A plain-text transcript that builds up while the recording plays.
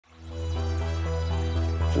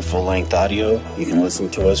For full-length audio, you can listen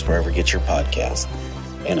to us wherever you get your podcast.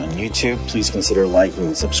 And on YouTube, please consider liking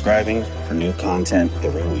and subscribing for new content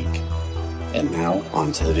every week. And now,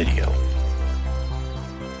 on to the video.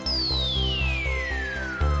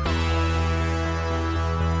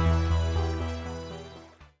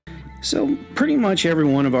 So, pretty much every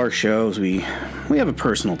one of our shows, we have a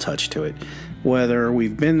personal touch to it. Whether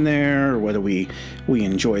we've been there or whether we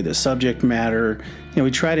enjoy the subject matter,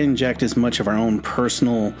 we try to inject as much of our own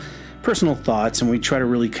personal thoughts, and we try to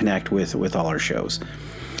really connect with all our shows.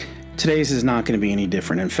 Today's is not going to be any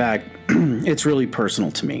different. In fact, it's really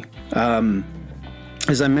personal to me.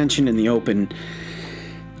 As I mentioned in the open,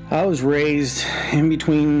 I was raised in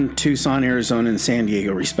between Tucson, Arizona, and San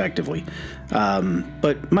Diego, respectively.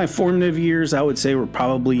 But my formative years, I would say, were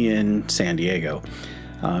probably in San Diego.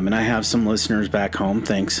 And I have some listeners back home.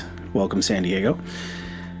 Thanks. Welcome, San Diego.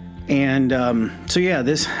 And so, yeah,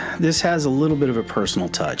 this has a little bit of a personal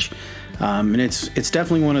touch. And it's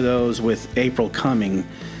definitely one of those with April coming.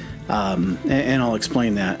 And I'll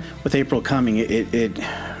explain that. With April coming,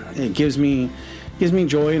 it gives me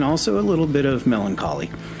joy and also a little bit of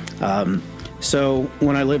melancholy. So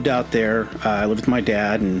when I lived out there, I lived with my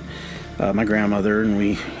dad and my grandmother, and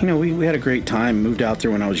we had a great time. Moved out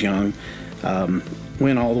there when I was young.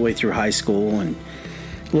 Went all the way through high school and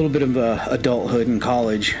a little bit of adulthood and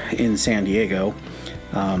college in San Diego.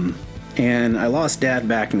 And I lost Dad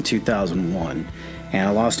back in 2001, and I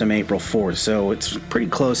lost him April 4th. So it's pretty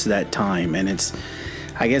close to that time, and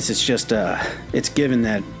I guess it's just it's given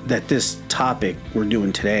that this topic we're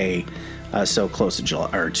doing today so close to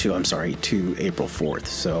to April 4th.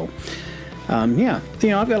 So. I've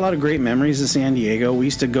got a lot of great memories of San Diego. We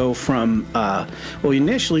used to go from,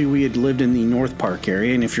 initially we had lived in the North Park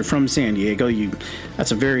area, and if you're from San Diego,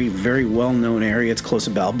 that's a very, very well-known area. It's close to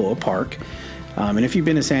Balboa Park. And if you've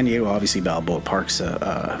been to San Diego, obviously Balboa Park's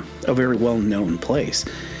a very well-known place.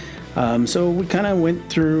 So we kind of went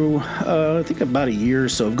through, I think about a year or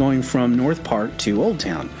so of going from North Park to Old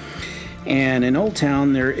Town. And in Old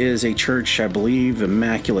Town, there is a church, I believe,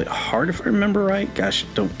 Immaculate Heart, if I remember right. Gosh,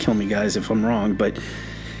 don't kill me, guys, if I'm wrong. But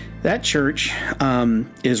that church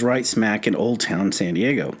is right smack in Old Town, San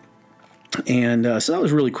Diego. And so that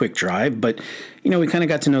was a really quick drive. But, we kind of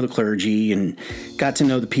got to know the clergy and got to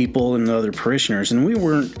know the people and the other parishioners. And we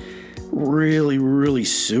weren't really, really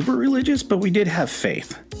super religious, but we did have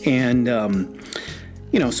faith. And,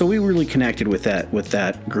 so we really connected with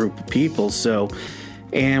that group of people.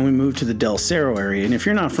 And we moved to the Del Cerro area. And if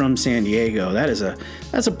you're not from San Diego, that's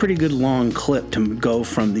a pretty good long clip to go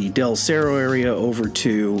from the Del Cerro area over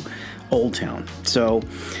to Old Town. So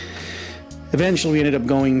eventually we ended up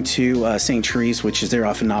going to St. Therese, which is there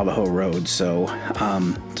off of Navajo Road. So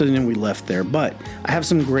then we left there. But I have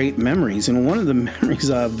some great memories. And one of the memories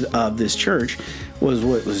of this church was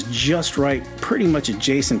what was just right, pretty much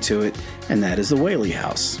adjacent to it, and that is the Whaley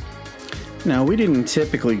House. Now, we didn't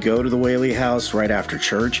typically go to the Whaley House right after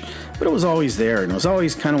church, but it was always there, and it was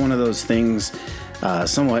always kind of one of those things,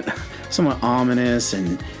 somewhat ominous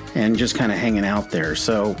and just kind of hanging out there.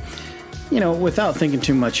 So, without thinking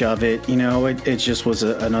too much of it, it just was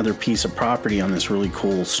another piece of property on this really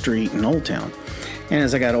cool street in Old Town. And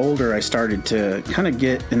as I got older, I started to kind of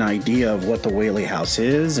get an idea of what the Whaley House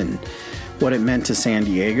is and what it meant to San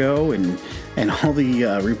Diego and all the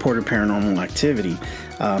reported paranormal activity.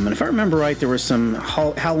 And if I remember right, there was some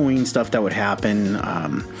Halloween stuff that would happen. I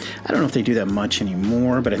don't know if they do that much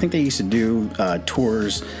anymore, but I think they used to do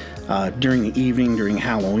tours during the evening, during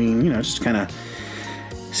Halloween, just kind of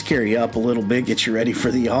scare you up a little bit, get you ready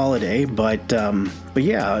for the holiday. But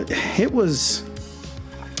yeah,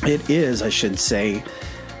 it is, I should say,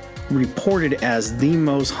 reported as the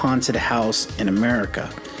most haunted house in America.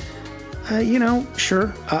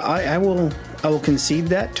 Sure, I will concede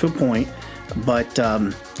that to a point. But,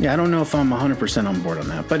 I don't know if I'm 100% on board on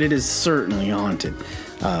that, but it is certainly haunted.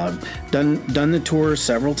 Done the tour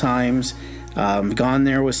several times, gone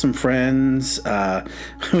there with some friends.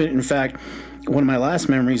 In fact, one of my last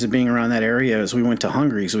memories of being around that area is we went to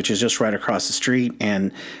Hauntings, which is just right across the street,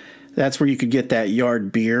 and that's where you could get that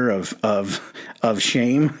yard beer of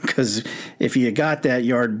shame, because if you got that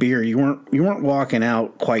yard beer, you weren't walking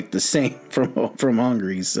out quite the same from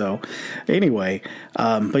Hauntings. So anyway,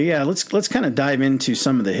 but yeah, let's kind of dive into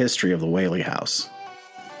some of the history of the Whaley House.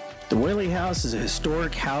 The Whaley House is a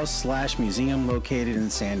historic house/museum located in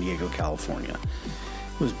San Diego, California.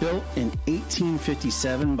 It was built in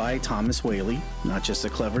 1857 by Thomas Whaley, not just a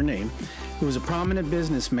clever name, who was a prominent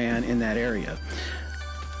businessman in that area.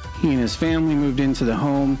 He and his family moved into the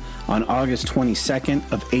home on August 22nd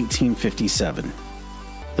of 1857.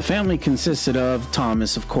 The The family consisted of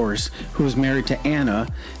Thomas, of course, who was married to Anna,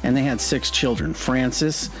 and they had 6 children: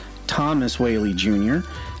 Francis, Thomas Whaley Jr.,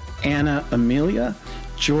 Anna Amelia,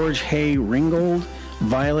 George Hay Ringgold,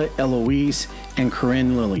 Violet Eloise, and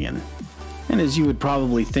Corinne Lillian. And as you would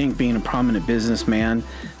probably think, being a prominent businessman,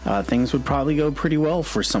 things would probably go pretty well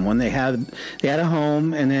for someone. They had a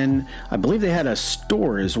home, and then I believe they had a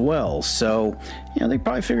store as well. So, they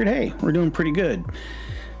probably figured, hey, we're doing pretty good.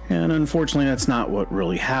 And unfortunately, that's not what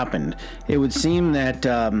really happened. It would seem that,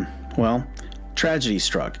 tragedy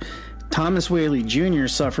struck. Thomas Whaley Jr.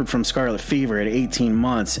 suffered from scarlet fever at 18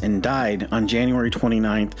 months and died on January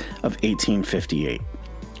 29th of 1858.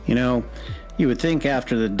 You would think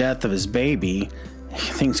after the death of his baby,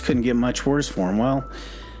 things couldn't get much worse for him. Well,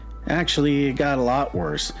 actually, it got a lot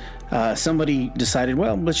worse. Somebody decided,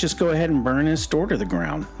 let's just go ahead and burn his store to the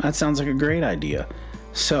ground. That sounds like a great idea.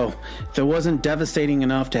 So, if it wasn't devastating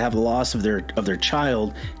enough to have the loss of their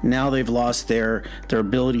child, now they've lost their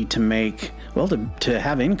ability to make, to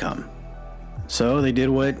have income. So they did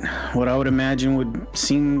what I would imagine would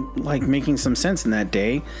seem like making some sense in that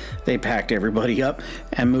day. They packed everybody up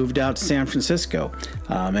and moved out to San Francisco.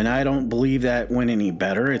 And I don't believe that went any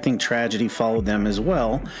better. I think tragedy followed them as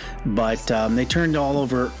well. But they turned all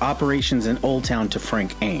over operations in Old Town to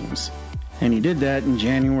Frank Ames. And he did that in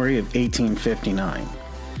January of 1859.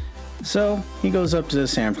 So he goes up to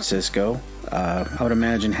San Francisco. I would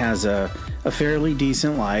imagine has a fairly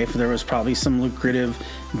decent life. There was probably some lucrative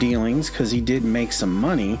dealings because he did make some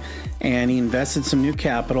money, and he invested some new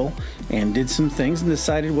capital and did some things and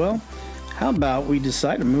decided, how about we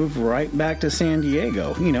decide to move right back to San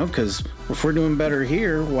Diego? Because if we're doing better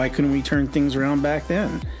here, why couldn't we turn things around back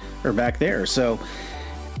there? So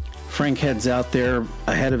Frank heads out there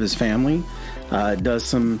ahead of his family,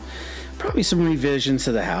 does probably some revisions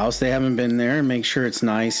to the house. They haven't been there, and make sure it's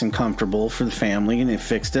nice and comfortable for the family, and they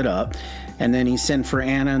fixed it up. And then he sent for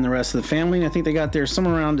Anna and the rest of the family, and I think they got there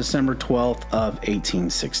somewhere around December 12th of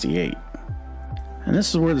 1868. And this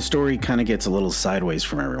is where the story kind of gets a little sideways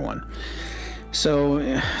from everyone. So,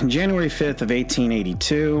 January 5th of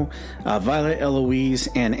 1882, Violet Eloise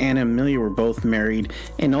and Anna Amelia were both married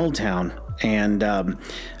in Old Town. And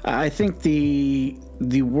I think the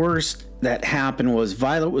worst that happened was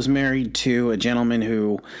Violet was married to a gentleman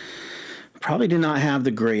who probably did not have the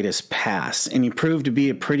greatest past, and he proved to be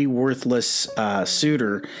a pretty worthless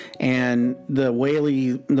suitor. And the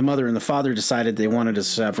mother and the father decided they wanted to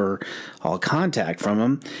sever all contact from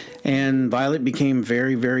him, and Violet became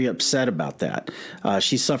very, very upset about that.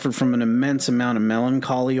 She suffered from an immense amount of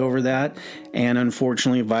melancholy over that, and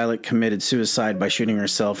unfortunately, Violet committed suicide by shooting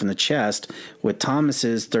herself in the chest with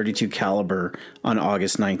Thomas's .32 caliber on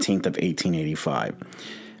August 19th of 1885.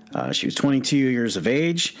 She was 22 years of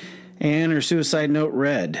age. And her suicide note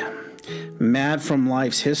read, "Mad from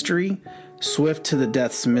life's history, swift to the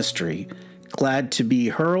death's mystery, glad to be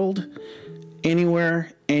hurled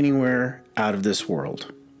anywhere out of this world."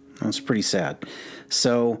 That's pretty sad.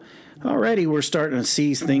 So already we're starting to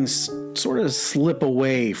see things sort of slip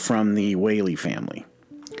away from the Whaley family.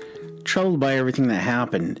 Troubled by everything that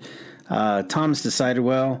happened, Thomas decided,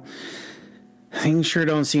 things sure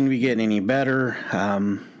don't seem to be getting any better.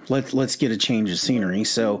 Let's get a change of scenery.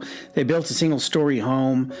 So they built a single-story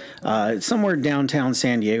home somewhere downtown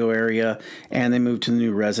San Diego area, and they moved to the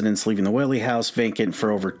new residence, leaving the Whaley House vacant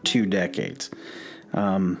for over 2 decades.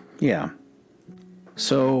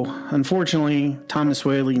 So, unfortunately, Thomas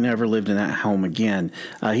Whaley never lived in that home again.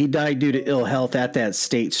 He died due to ill health at that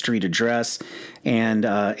State Street address, and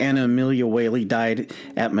Anna Amelia Whaley died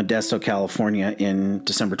at Modesto, California in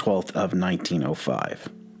December 12th of 1905.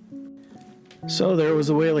 So there was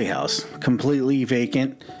the Whaley House, completely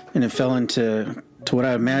vacant, and it fell into what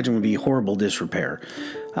I imagine would be horrible disrepair.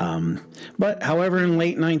 But however, in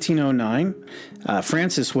late 1909,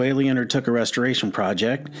 Francis Whaley undertook a restoration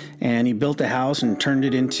project, and he built a house and turned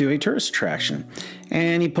it into a tourist attraction.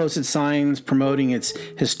 And he posted signs promoting its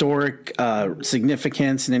historic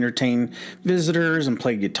significance and entertained visitors and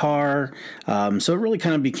played guitar. So it really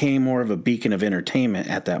kind of became more of a beacon of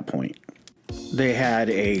entertainment at that point. They had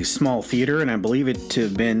a small theater, and I believe it to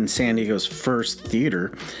have been San Diego's first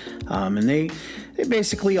theater. And they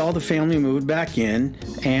basically, all the family moved back in,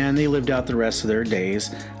 and they lived out the rest of their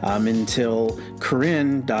days until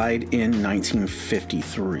Corinne died in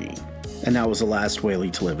 1953. And that was the last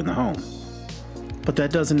Whaley to live in the home. But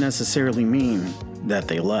that doesn't necessarily mean that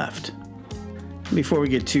they left. Before we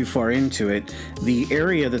get too far into it, the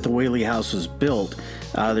area that the Whaley House was built,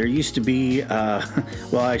 there used to be,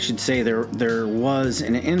 I should say there was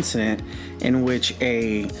an incident in which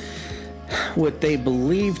what they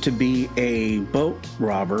believed to be a boat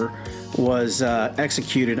robber was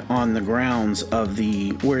executed on the grounds of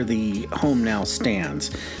where the home now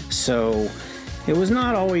stands. So it was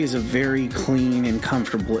not always a very clean and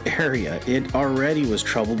comfortable area. It already was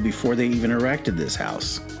troubled before they even erected this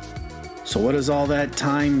house. So what does all that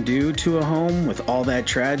time do to a home with all that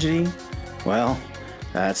tragedy? Well,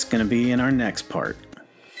 that's going to be in our next part.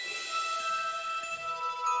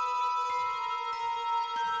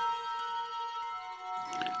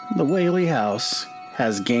 The Whaley House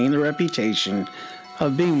has gained the reputation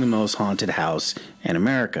of being the most haunted house in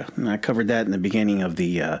America. And I covered that in the beginning of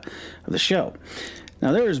the show.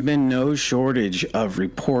 Now, there has been no shortage of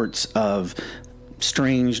reports of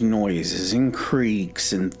strange noises and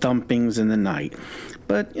creaks and thumpings in the night.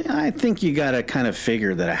 But I think you got to kind of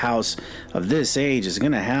figure that a house of this age is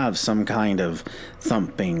going to have some kind of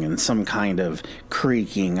thumping and some kind of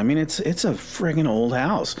creaking. I mean, it's a friggin' old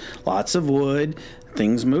house. Lots of wood.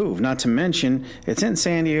 Things move. Not to mention, it's in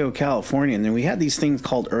San Diego, California, and then we had these things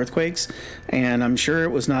called earthquakes, and I'm sure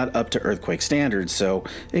it was not up to earthquake standards, so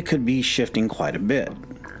it could be shifting quite a bit.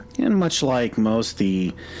 And much like most of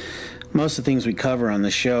the things we cover on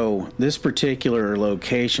the show, this particular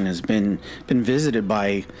location has been visited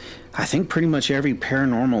by, I think, pretty much every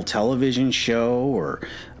paranormal television show or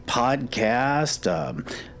podcast,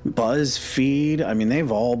 BuzzFeed. I mean,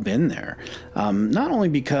 they've all been there. Not only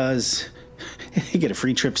because you get a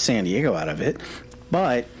free trip to San Diego out of it,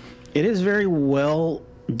 but it is very well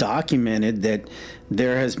documented that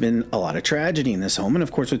there has been a lot of tragedy in this home. And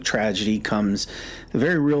of course, with tragedy comes the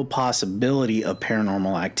very real possibility of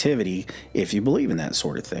paranormal activity, if you believe in that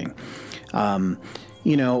sort of thing.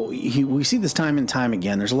 We see this time and time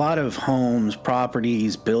again. There's a lot of homes,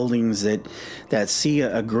 properties, buildings that see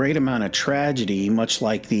a great amount of tragedy, much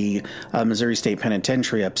like the Missouri State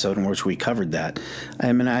Penitentiary episode in which we covered that.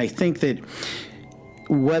 I mean, I think that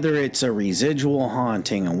whether it's a residual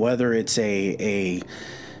haunting and whether it's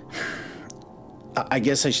I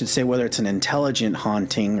guess I should say whether it's an intelligent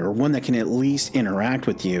haunting or one that can at least interact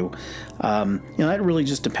with you, that really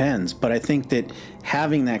just depends. But I think that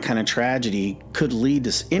having that kind of tragedy could lead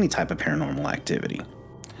to any type of paranormal activity.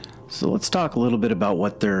 So let's talk a little bit about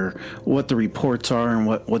what the reports are and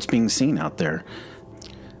what's being seen out there.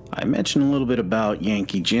 I mentioned a little bit about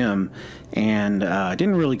Yankee Jim, and I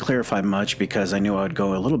didn't really clarify much because I knew I would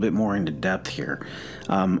go a little bit more into depth here.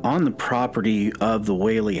 On the property of the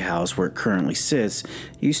Whaley House, where it currently sits,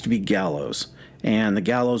 used to be gallows, and the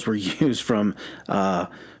gallows were used from a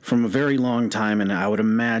very long time, and I would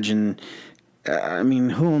imagine,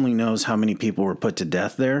 who only knows how many people were put to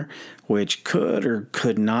death there, which could or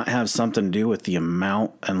could not have something to do with the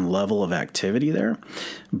amount and level of activity there.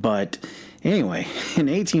 But anyway, in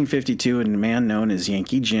 1852, a man known as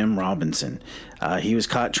Yankee Jim Robinson, he was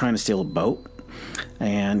caught trying to steal a boat,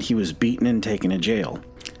 and he was beaten and taken to jail.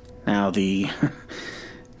 Now, the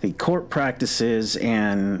court practices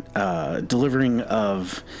and delivering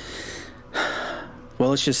of, well,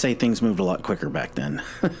 let's just say things moved a lot quicker back then.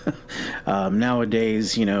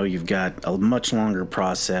 Nowadays, you've got a much longer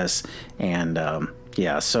process, and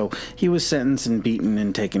so he was sentenced and beaten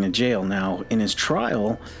and taken to jail. Now, in his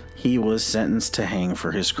trial, he was sentenced to hang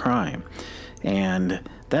for his crime. And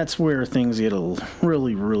that's where things get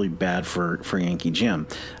really, really bad for Yankee Jim.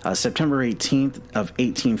 September 18th of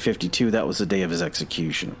 1852, that was the day of his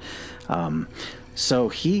execution. So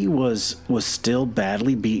he was still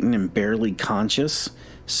badly beaten and barely conscious.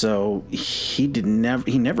 So he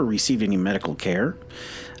never received any medical care.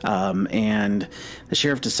 And the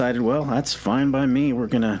sheriff decided, well, that's fine by me. We're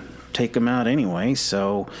going to take him out anyway.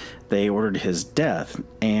 So they ordered his death.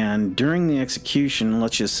 And during the execution,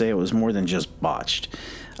 let's just say it was more than just botched.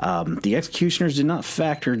 The executioners did not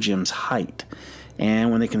factor Jim's height.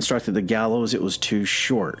 And when they constructed the gallows, it was too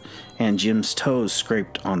short. And Jim's toes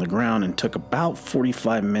scraped on the ground and took about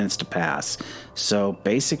 45 minutes to pass. So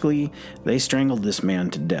basically, they strangled this man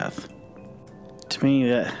to death. To me,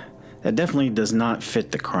 that definitely does not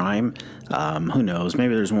fit the crime. Who knows?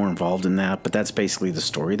 Maybe there's more involved in that, but that's basically the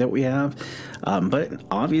story that we have. But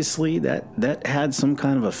obviously, that had some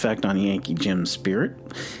kind of effect on Yankee Jim's spirit.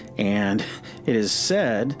 And it is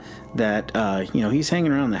said that he's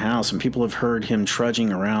hanging around the house, and people have heard him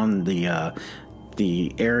trudging around the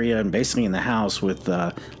area and basically in the house with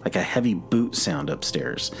like a heavy boot sound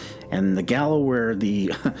upstairs. And the gallows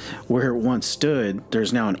where it once stood,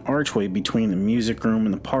 there's now an archway between the music room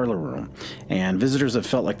and the parlor room, and visitors have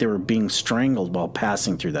felt like they were being strangled while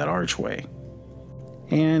passing through that archway.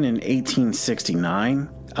 And in 1869,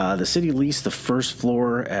 the city leased the first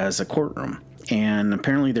floor as a courtroom. And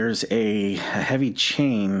apparently there's a heavy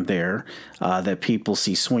chain there that people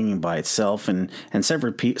see swinging by itself, and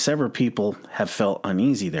several people have felt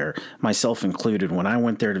uneasy there, myself included. When I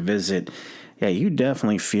went there to visit, yeah, you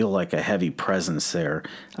definitely feel like a heavy presence there.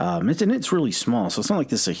 It's really small, so it's not like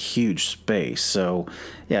this is a huge space. So,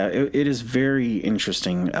 yeah, it is very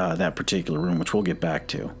interesting, that particular room, which we'll get back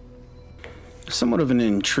to. Somewhat of an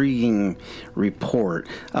intriguing report.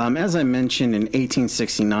 As I mentioned, in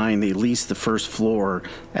 1869, they leased the first floor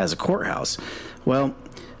as a courthouse. Well,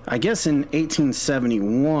 I guess in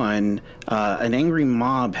 1871, an angry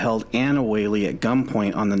mob held Anna Whaley at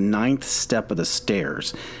gunpoint on the 9th step of the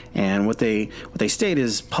stairs. And what they state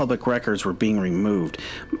is public records were being removed.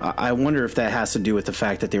 I wonder if that has to do with the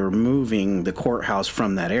fact that they were moving the courthouse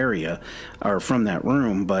from that area, or from that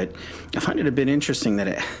room. But I find it a bit interesting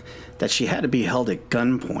that she had to be held at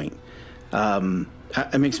gunpoint.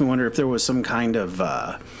 It makes me wonder if there was some kind of,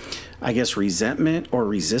 I guess, resentment or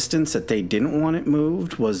resistance that they didn't want it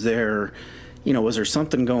moved. Was there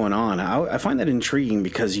something going on? I find that intriguing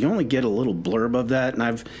because you only get a little blurb of that, and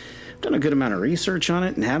I've done a good amount of research on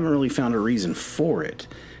it and haven't really found a reason for it.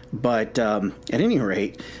 But at any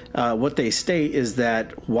rate, what they state is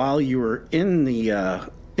that while you were in the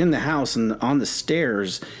house and on the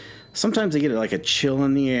stairs, sometimes they get like a chill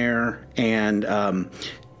in the air, and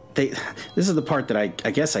this is the part that I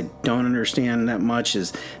guess I don't understand that much,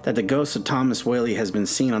 is that the ghost of Thomas Whaley has been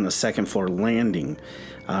seen on the second floor landing.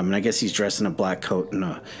 And I guess he's dressed in a black coat and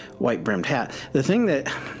a white brimmed hat. The thing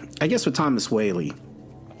that, I guess with Thomas Whaley,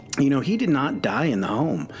 he did not die in the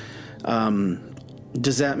home.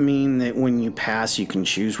 Does that mean that when you pass, you can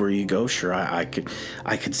choose where you go? Sure, I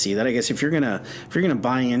could see that. I guess if you're gonna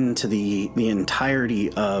buy into the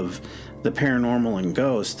entirety of the paranormal and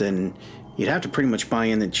ghosts, then you'd have to pretty much buy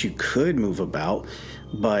in that you could move about.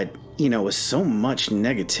 But with so much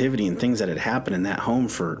negativity and things that had happened in that home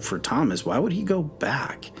for Thomas, why would he go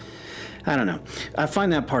back? I don't know. I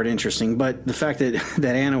find that part interesting, but the fact that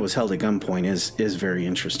Anna was held at gunpoint is very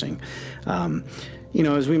interesting.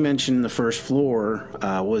 As we mentioned, the first floor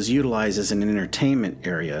was utilized as an entertainment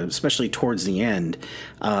area, especially towards the end.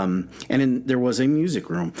 There was a music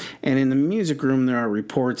room. And in the music room, there are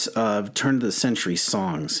reports of turn-of-the-century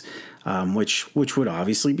songs, which would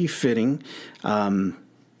obviously be fitting.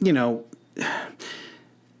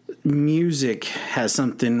 Music has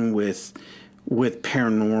something with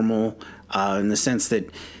paranormal in the sense that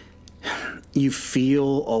you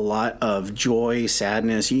feel a lot of joy,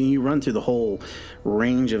 sadness. You run through the whole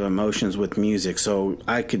range of emotions with music. So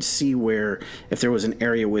I could see where if there was an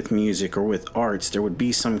area with music or with arts, there would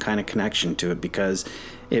be some kind of connection to it, because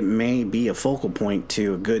it may be a focal point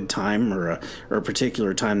to a good time or a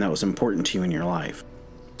particular time that was important to you in your life.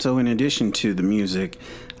 So in addition to the music,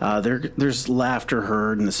 there's laughter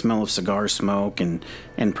heard and the smell of cigar smoke and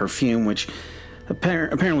perfume, which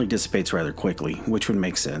apparently dissipates rather quickly, which would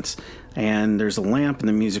make sense. And there's a lamp in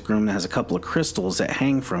the music room that has a couple of crystals that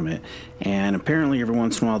hang from it, and apparently every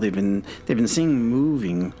once in a while they've been seen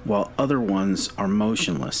moving while other ones are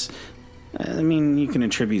motionless. I mean, you can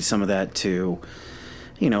attribute some of that to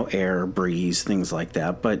air, breeze, things like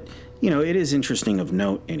that, but it is interesting of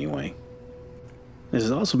note anyway. It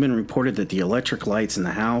has also been reported that the electric lights in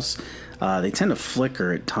the house, they tend to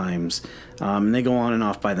flicker at times, and they go on and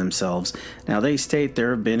off by themselves. Now, they state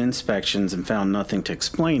there have been inspections and found nothing to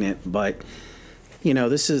explain it, but,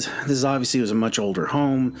 this is obviously was a much older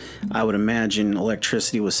home. I would imagine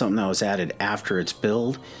electricity was something that was added after its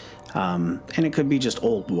build, and it could be just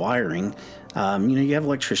old wiring. You have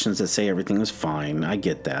electricians that say everything is fine. I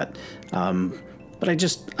get that. But I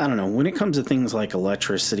don't know. When it comes to things like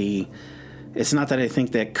electricity, it's not that I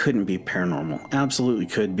think that couldn't be paranormal. Absolutely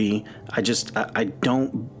could be. I guess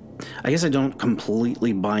I don't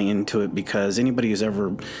completely buy into it, because anybody who's ever,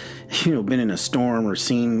 been in a storm or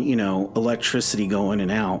seen, electricity go in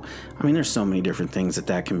and out, I mean, there's so many different things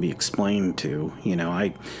that can be explained to.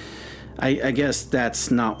 I guess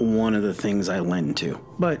that's not one of the things I lend to.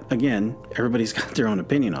 But again, everybody's got their own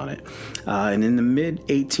opinion on it. And in the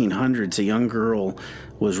mid-1800s, a young girl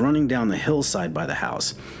was running down the hillside by the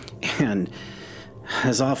house. And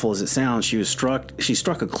as awful as it sounds, she struck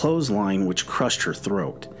a clothesline which crushed her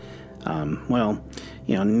throat.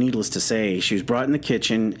 Needless to say, she was brought in the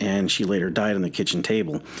kitchen, and she later died on the kitchen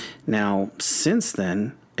table. Now, since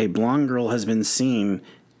then, a blonde girl has been seen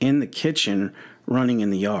in the kitchen running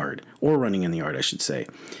in the yard, I should say.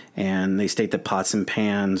 And they state that pots and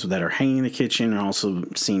pans that are hanging in the kitchen are also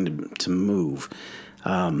seen to move.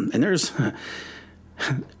 And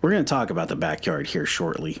we're going to talk about the backyard here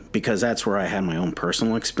shortly because that's where I had my own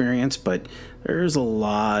personal experience, but there's a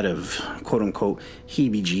lot of quote unquote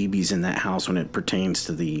heebie-jeebies in that house when it pertains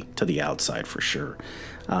to the outside for sure.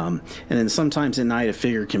 And then sometimes at night a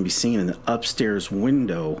figure can be seen in the upstairs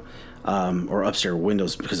window, or upstairs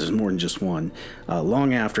windows because there's more than just one,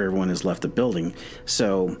 long after everyone has left the building.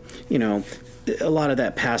 So, you know, a lot of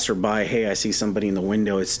that passerby, hey, I see somebody in the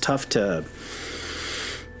window, it's tough to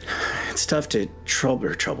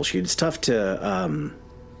troubleshoot. It's tough to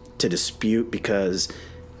dispute because,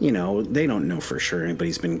 you know, they don't know for sure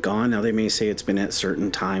anybody's been gone. Now they may say it's been at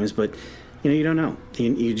certain times, but you know, you don't know.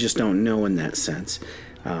 You just don't know in that sense.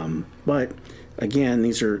 But again,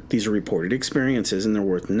 these are reported experiences, and they're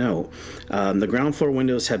worth note. The ground floor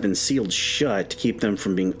windows have been sealed shut to keep them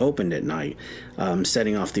from being opened at night,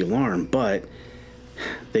 setting off the alarm. But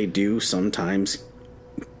they do sometimes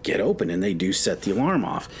get open, and they do set the alarm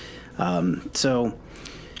off. So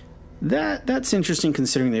that's interesting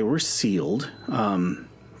considering they were sealed.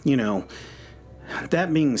 You know,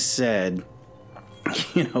 that being said,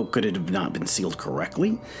 you know, could it have not been sealed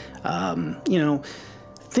correctly? You know,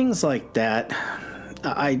 things like that.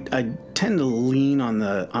 I tend to lean on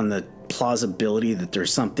the plausibility that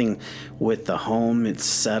there's something with the home. It's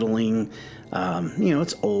settling. You know,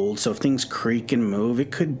 it's old, so if things creak and move,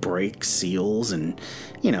 it could break seals and,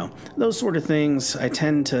 you know, those sort of things. I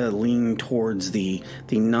tend to lean towards the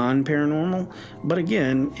non-paranormal, but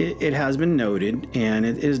again, it has been noted, and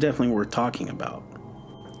it is definitely worth talking about.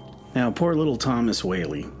 Now, poor little Thomas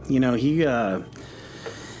Whaley. You know, he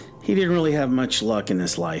didn't really have much luck in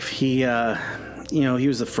his life. He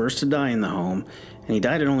was the first to die in the home, and he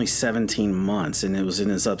died at only 17 months, and it was in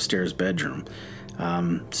his upstairs bedroom.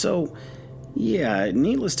 So, yeah,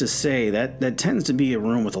 needless to say, that tends to be a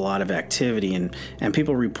room with a lot of activity, and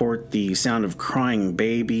people report the sound of crying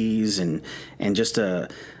babies and just a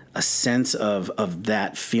sense of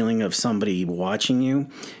that feeling of somebody watching you.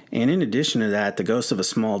 And in addition to that, the ghost of a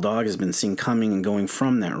small dog has been seen coming and going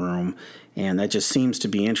from that room, and that just seems to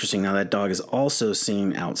be interesting. Now, that dog is also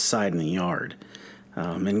seen outside in the yard.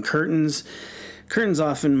 And curtains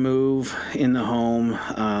often move in the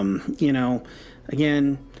home. You know,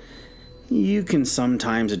 again, you can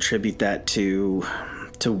sometimes attribute that to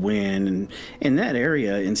wind, and in that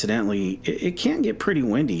area, incidentally, it can get pretty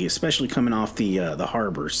windy, especially coming off the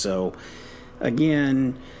harbor. So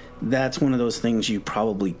again, that's one of those things you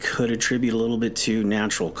probably could attribute a little bit to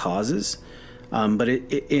natural causes. But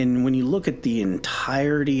when you look at the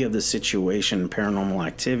entirety of the situation, Paranormal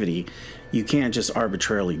Activity, you can't just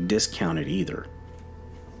arbitrarily discount it either.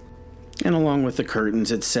 And along with the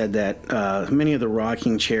curtains, it's said that many of the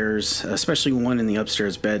rocking chairs, especially one in the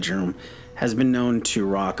upstairs bedroom, has been known to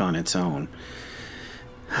rock on its own.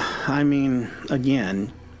 I mean,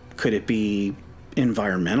 again, could it be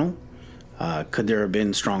environmental? Could there have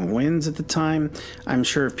been strong winds at the time? I'm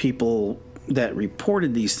sure people that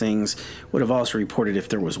reported these things would have also reported if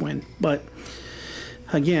there was wind. But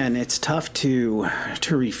again, it's tough to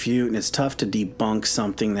refute, and it's tough to debunk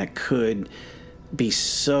something that could be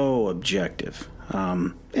so objective.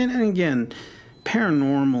 And again,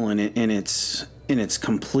 paranormal in its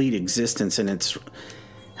complete existence, and its,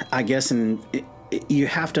 I guess, you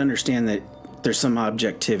have to understand that there's some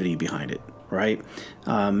objectivity behind it, right?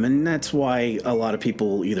 And that's why a lot of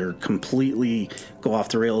people either completely go off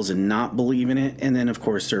the rails and not believe in it, and then of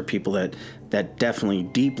course there are people that definitely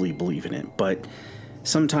deeply believe in it. But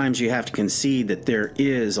sometimes you have to concede that there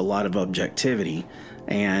is a lot of objectivity,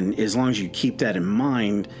 and as long as you keep that in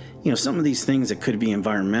mind, you know, some of these things that could be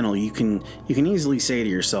environmental, you can easily say to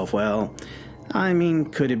yourself, well, I mean,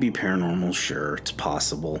 could it be paranormal? Sure, it's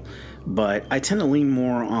possible. But I tend to lean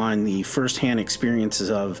more on the firsthand experiences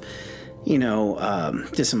of, you know,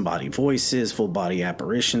 disembodied voices, full body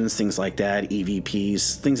apparitions, things like that,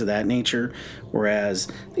 EVPs, things of that nature. Whereas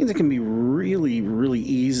things that can be really, really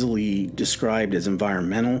easily described as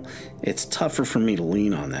environmental, it's tougher for me to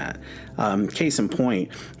lean on that. Case in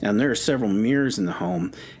point, there are several mirrors in the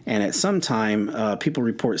home, and at some time, people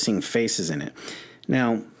report seeing faces in it.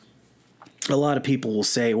 Now, a lot of people will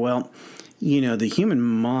say, well, you know, the human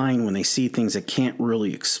mind, when they see things that can't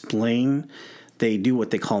really explain, they do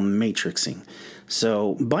what they call matrixing.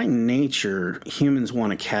 So by nature, humans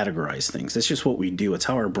want to categorize things. That's just what we do. It's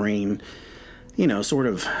how our brain, you know, sort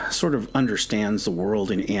of understands the world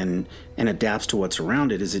and adapts to what's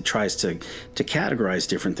around it as it tries to categorize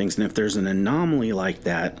different things. And if there's an anomaly like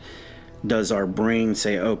that, does our brain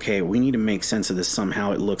say, okay, we need to make sense of this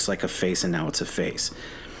somehow? It looks like a face and now it's a face.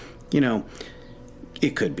 You know,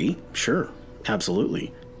 it could be, sure,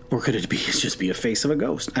 absolutely. Or could it just be a face of a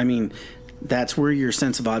ghost? I mean, that's where your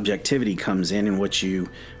sense of objectivity comes in, and what you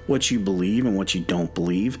believe and what you don't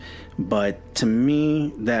believe. But to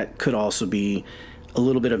me, that could also be a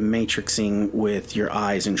little bit of matrixing with your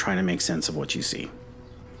eyes and trying to make sense of what you see.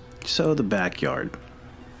 So the backyard.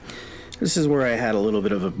 This is where I had a little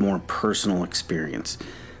bit of a more personal experience.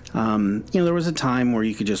 There was a time where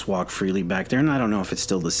you could just walk freely back there, and I don't know if it's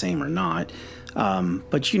still the same or not.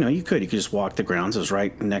 But you could just walk the grounds. It was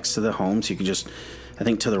right next to the home, so you could just, I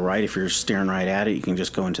think to the right, if you're staring right at it, you can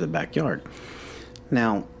just go into the backyard.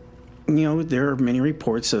 Now, there are many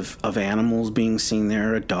reports of animals being seen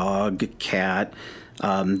there, a dog, a cat,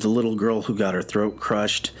 the little girl who got her throat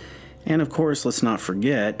crushed, and of course, let's not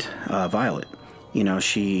forget Violet.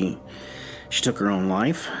 She took her own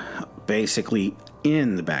life, basically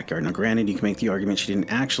in the backyard. Now, granted, you can make the argument she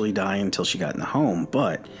didn't actually die until she got in the home,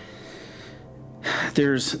 but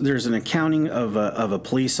there's an accounting of a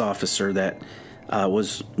police officer that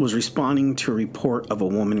was responding to a report of a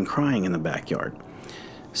woman crying in the backyard.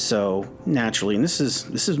 So naturally, and this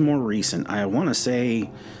is more recent. I want to say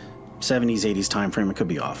 70s, 80s time frame. It could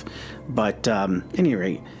be off, but at any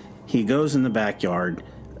rate, he goes in the backyard,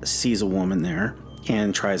 sees a woman there,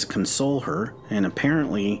 and tries to console her. And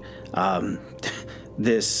apparently,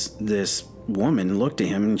 this woman looked at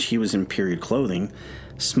him, and she was in period clothing,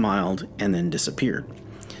 smiled, and then disappeared.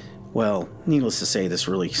 Well, needless to say, this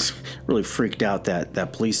really freaked out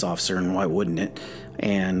that police officer, and why wouldn't it?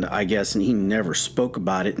 And I guess he never spoke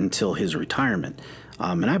about it until his retirement.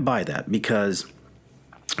 And I buy that, because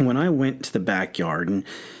when I went to the backyard, and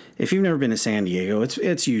if you've never been to San Diego,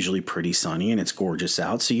 it's usually pretty sunny and it's gorgeous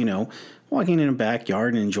out. So, walking in a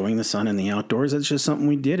backyard and enjoying the sun and the outdoors, that's just something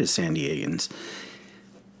we did as San Diegans.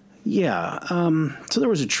 Yeah, so there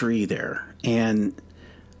was a tree there, and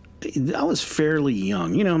I was fairly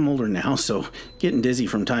young. I'm older now, so getting dizzy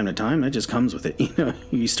from time to time, that just comes with it.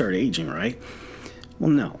 You start aging, right?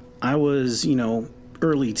 Well, no. I was,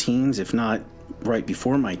 early teens, if not right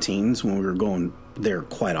before my teens, when we were going there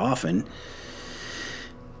quite often.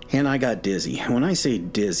 And I got dizzy. When I say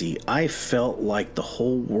dizzy, I felt like the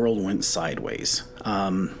whole world went sideways.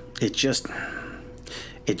 It just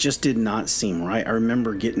did not seem right. I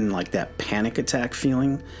remember getting like that panic attack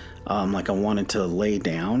feeling, like I wanted to lay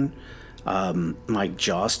down. My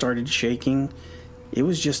jaw started shaking. It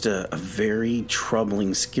was just a very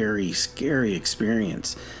troubling, scary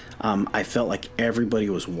experience. I felt like everybody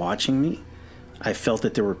was watching me. I felt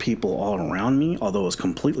that there were people all around me, although I was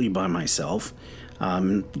completely by myself.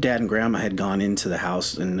 Dad and Grandma had gone into the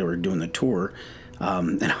house and they were doing the tour,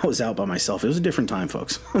 and I was out by myself. It was a different time,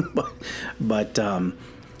 folks. but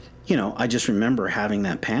I just remember having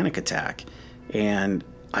that panic attack, and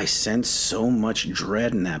I sensed so much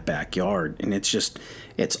dread in that backyard. And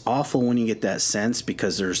it's awful when you get that sense,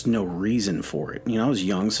 because there's no reason for it. I was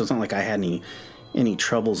young, so it's not like I had any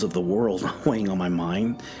troubles of the world weighing on my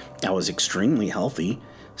mind. I was extremely healthy.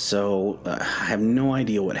 So I have no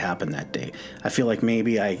idea what happened that day. I feel like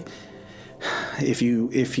maybe if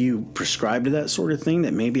you prescribe to that sort of thing,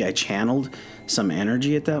 that maybe I channeled some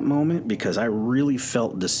energy at that moment, because I really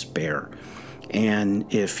felt despair.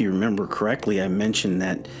 And if you remember correctly, I mentioned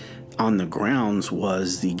that on the grounds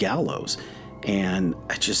was the gallows. And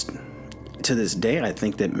to this day, I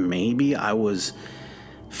think that maybe I was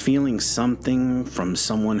feeling something from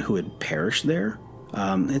someone who had perished there.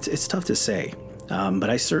 It's tough to say. But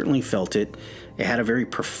I certainly felt it. It had a very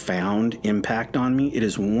profound impact on me. It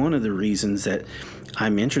is one of the reasons that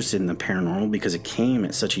I'm interested in the paranormal, because it came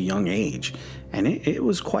at such a young age, and it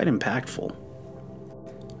was quite impactful.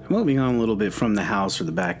 Moving on a little bit from the house or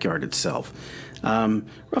the backyard itself,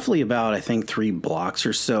 roughly about, I think, 3 blocks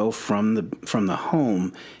or so from the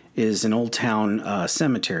home is an old town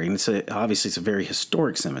cemetery, and obviously it's a very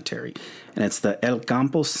historic cemetery, and it's the El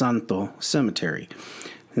Campo Santo Cemetery.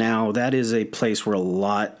 Now, that is a place where a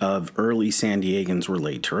lot of early San Diegans were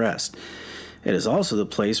laid to rest. It is also the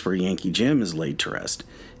place where Yankee Jim is laid to rest.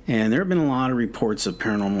 And there have been a lot of reports of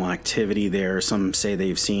paranormal activity there. Some say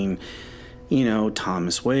they've seen,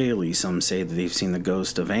 Thomas Whaley. Some say that they've seen the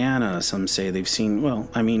ghost of Anna. Some say they've seen,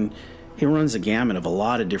 it runs the gamut of a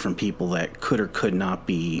lot of different people that could or could not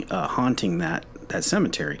be haunting that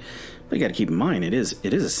cemetery. But you got to keep in mind, it is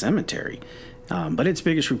a cemetery. But its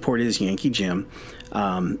biggest report is Yankee Jim.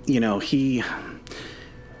 He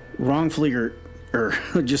wrongfully, or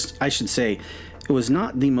just, I should say, it was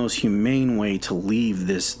not the most humane way to leave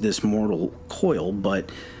this mortal coil,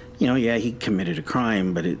 but, he committed a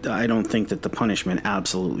crime, but I don't think that the punishment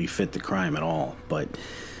absolutely fit the crime at all. But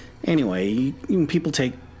anyway, people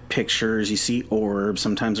take pictures, you see orbs,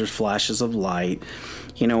 sometimes there's flashes of light.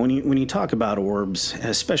 When you talk about orbs,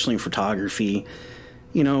 especially in photography,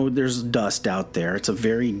 you know, there's dust out there. It's a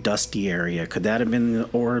very dusty area. Could that have been the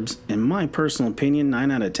orbs? In my personal opinion,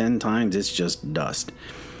 9 out of 10 times, it's just dust.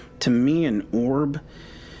 To me, an orb,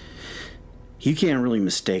 you can't really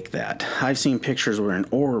mistake that. I've seen pictures where an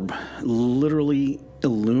orb literally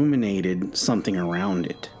illuminated something around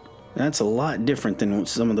it. That's a lot different than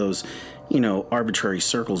some of those, you know, arbitrary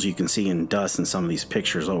circles you can see in dust in some of these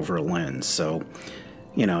pictures over a lens. So,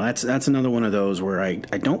 you know, that's another one of those where I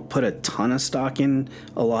don't put a ton of stock in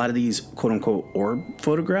a lot of these quote-unquote orb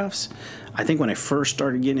photographs. I think when I first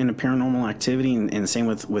started getting into paranormal activity, and same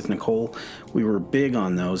with Nicole, we were big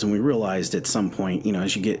on those, and we realized at some point, you know,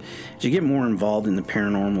 as you get more involved in the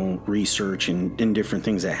paranormal research and different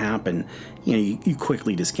things that happen, you know, you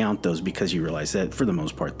quickly discount those because you realize that for the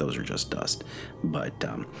most part, those are just dust. But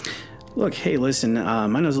look, hey, listen,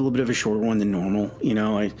 mine was a little bit of a shorter one than normal. You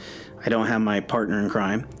know, I don't have my partner in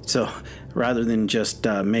crime, so rather than just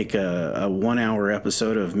make a 1 hour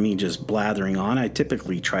episode of me just blathering on, I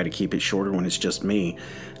typically try to keep it shorter when it's just me.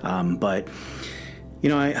 But you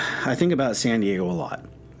know, I think about San Diego a lot.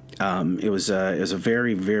 It was a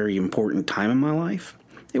very, very important time in my life.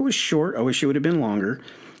 It was short. I wish it would have been longer,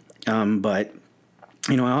 but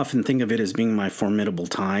you know, I often think of it as being my formidable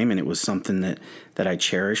time, and it was something that I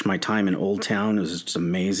cherish. My time in Old Town was just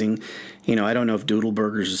amazing. You know, I don't know if Doodle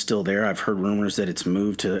Burgers is still there. I've heard rumors that it's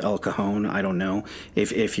moved to El Cajon. I don't know.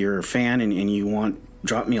 If you're a fan and you want,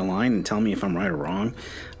 drop me a line and tell me if I'm right or wrong.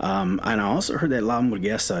 And I also heard that La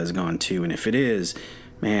Hamburguesa is gone too, and if it is,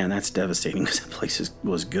 man, that's devastating because that place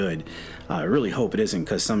was good. I really hope it isn't,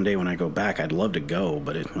 because someday when I go back, I'd love to go,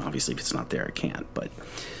 but obviously if it's not there, I can't. But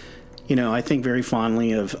you know, I think very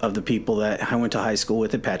fondly of the people that I went to high school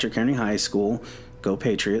with at Patrick Henry High School. Go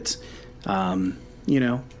Patriots. You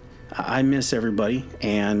know, I miss everybody.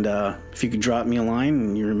 And if you could drop me a line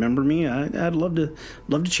and you remember me, I'd love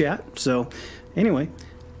to chat. So anyway,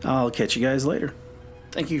 I'll catch you guys later.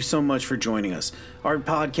 Thank you so much for joining us. Our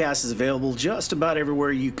podcast is available just about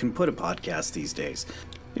everywhere you can put a podcast these days.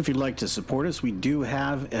 If you'd like to support us, we do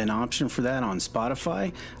have an option for that on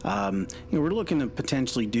Spotify. You know, we're looking to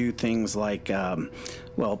potentially do things like,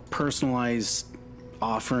 personalized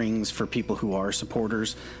offerings for people who are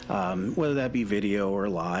supporters, whether that be video or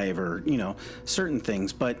live or, you know, certain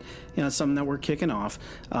things. But, you know, it's something that we're kicking off.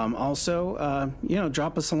 Also, you know,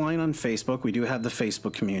 drop us a line on Facebook. We do have the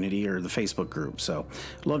Facebook community or the Facebook group. So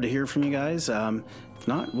I'd love to hear from you guys. If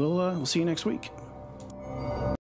not, we'll see you next week.